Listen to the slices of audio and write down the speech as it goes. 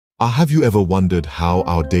Have you ever wondered how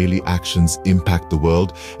our daily actions impact the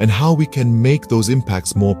world and how we can make those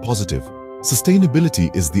impacts more positive?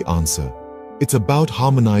 Sustainability is the answer. It's about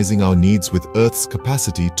harmonizing our needs with Earth's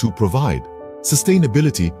capacity to provide.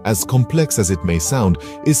 Sustainability, as complex as it may sound,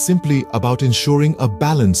 is simply about ensuring a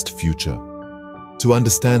balanced future. To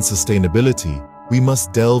understand sustainability, we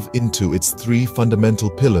must delve into its three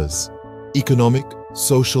fundamental pillars: economic,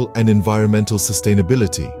 social, and environmental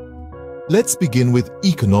sustainability. Let's begin with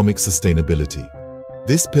economic sustainability.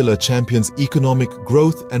 This pillar champions economic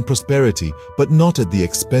growth and prosperity, but not at the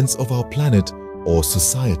expense of our planet or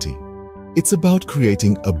society. It's about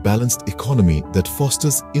creating a balanced economy that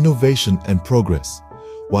fosters innovation and progress,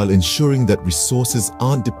 while ensuring that resources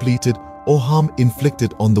aren't depleted or harm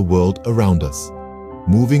inflicted on the world around us.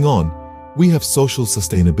 Moving on, we have social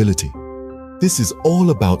sustainability. This is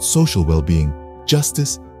all about social well-being,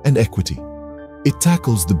 justice, and equity. It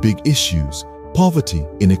tackles the big issues: poverty,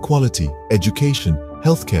 inequality, education,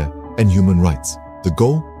 healthcare, and human rights. The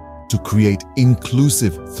goal? To create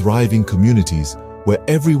inclusive, thriving communities where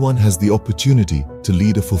everyone has the opportunity to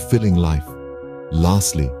lead a fulfilling life.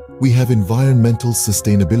 Lastly, we have environmental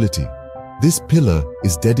sustainability. This pillar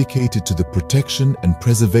is dedicated to the protection and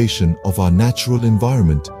preservation of our natural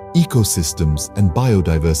environment, ecosystems, and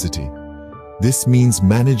biodiversity. This means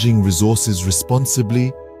managing resources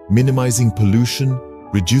responsibly, minimizing pollution,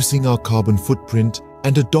 reducing our carbon footprint,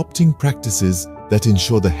 and adopting practices that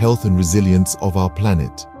ensure the health and resilience of our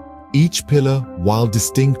planet. Each pillar, while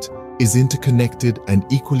distinct, is interconnected and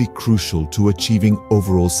equally crucial to achieving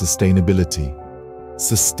overall sustainability.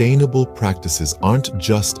 Sustainable practices aren't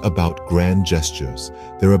just about grand gestures.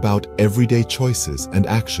 They're about everyday choices and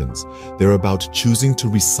actions. They're about choosing to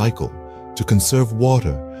recycle, to conserve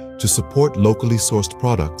water, to support locally sourced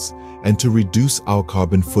products, and to reduce our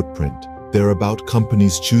carbon footprint. They're about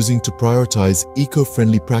companies choosing to prioritize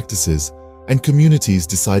eco-friendly practices and communities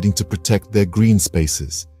deciding to protect their green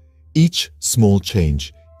spaces. Each small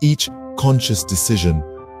change, each conscious decision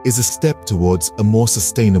is a step towards a more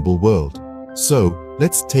sustainable world. So,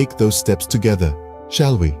 let's take those steps together,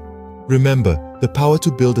 shall we? Remember, the power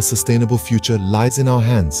to build a sustainable future lies in our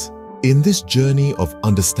hands. In this journey of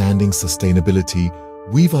understanding sustainability,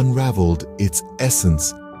 we've unraveled its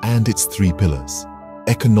essence and its three pillars.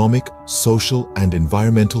 Economic, social, and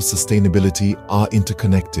environmental sustainability are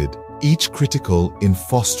interconnected, each critical in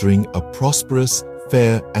fostering a prosperous,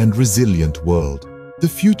 fair, and resilient world. The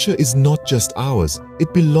future is not just ours,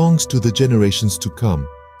 it belongs to the generations to come.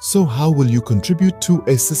 So how will you contribute to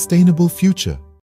a sustainable future?